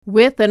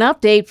With an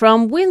update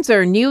from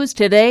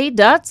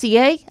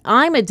Windsor-Today.ca,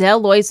 I'm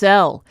Adele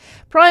Loisel.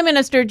 Prime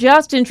Minister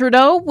Justin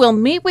Trudeau will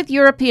meet with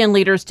European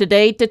leaders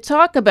today to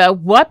talk about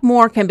what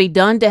more can be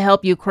done to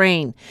help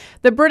Ukraine.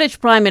 The British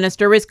Prime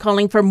Minister is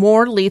calling for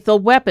more lethal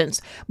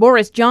weapons.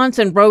 Boris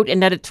Johnson wrote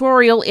an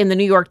editorial in the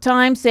New York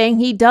Times saying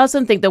he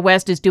doesn't think the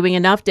West is doing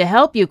enough to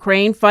help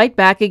Ukraine fight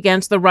back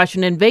against the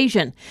Russian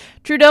invasion.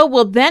 Trudeau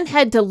will then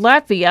head to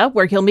Latvia,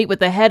 where he'll meet with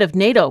the head of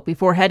NATO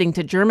before heading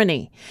to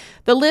Germany.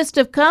 The list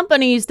of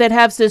companies that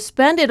have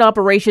suspended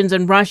operations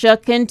in Russia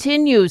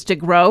continues to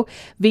grow.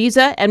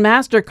 Visa and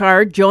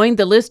MasterCard joined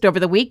the list over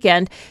the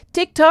weekend.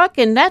 TikTok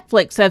and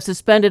Netflix have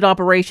suspended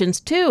operations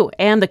too,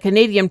 and the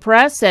Canadian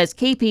press says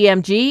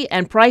KPMG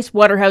and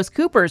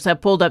PricewaterhouseCoopers have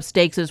pulled up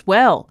stakes as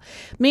well.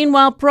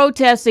 Meanwhile,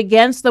 protests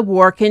against the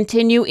war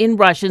continue in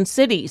Russian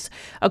cities.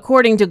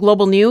 According to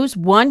Global News,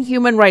 one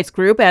human rights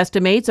group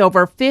estimates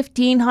over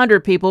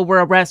 1,500 people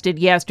were arrested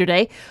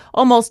yesterday.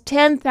 Almost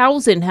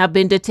 10,000 have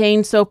been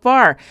detained so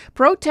far.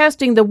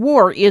 Protesting the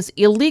war is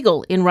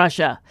illegal in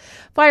Russia.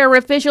 Fire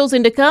officials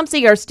in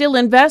Tecumseh are still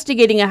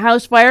investigating a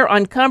house fire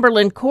on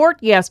Cumberland Court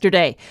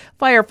yesterday.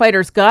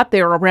 Firefighters got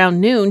there around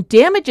noon.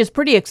 Damage is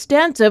pretty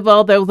extensive,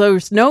 although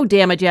there's no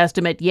damage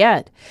estimate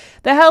yet.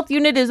 The health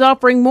unit is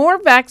offering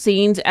more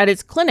vaccines at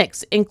its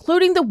clinics,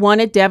 including the one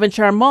at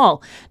Devonshire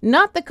Mall.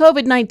 Not the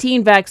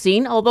COVID-19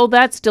 vaccine, although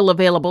that's still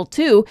available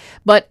too,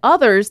 but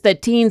others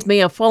that teens may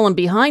have fallen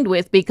behind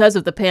with because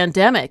of the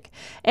pandemic.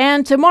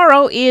 And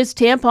tomorrow is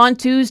Tampon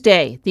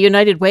Tuesday. The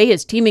United Way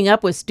is teaming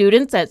up with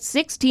students at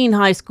 16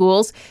 high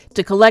schools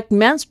to collect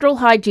menstrual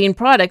hygiene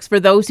products for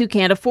those who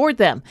can't afford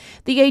them.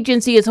 The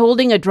agency is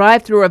holding a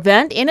drive-through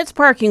event in its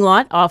parking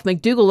lot off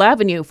McDougall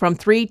Avenue from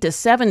 3 to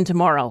 7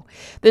 tomorrow.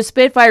 The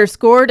Spitfires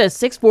scored a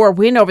 6-4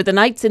 win over the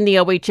Knights in the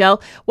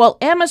OHL, while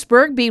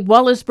Amherstburg beat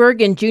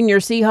Wallaceburg in Junior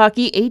C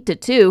hockey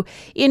 8-2.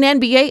 In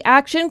NBA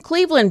action,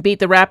 Cleveland beat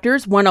the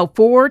Raptors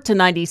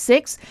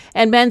 104-96,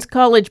 and men's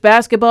college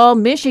basketball,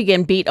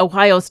 Michigan beat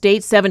Ohio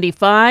State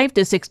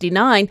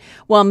 75-69,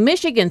 while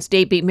Michigan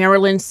State beat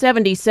Maryland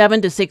 77-67,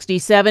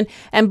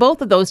 and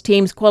both of those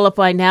teams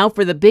qualify now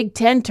for the Big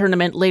Ten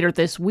tournament later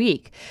this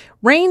week.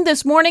 Rain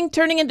this morning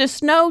turning into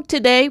snow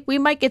today. We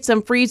might get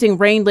some freezing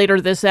rain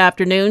later this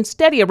afternoon,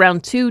 steady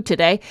around 2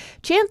 today.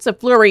 Chance of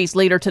flurries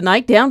later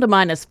tonight down to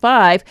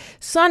 -5.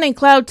 Sun and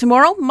cloud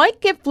tomorrow,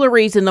 might get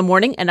flurries in the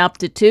morning and up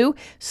to 2.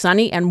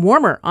 Sunny and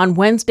warmer on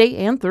Wednesday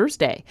and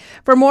Thursday.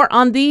 For more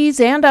on these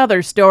and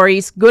other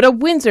stories, go to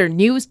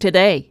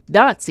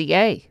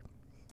WindsorNewsToday.ca.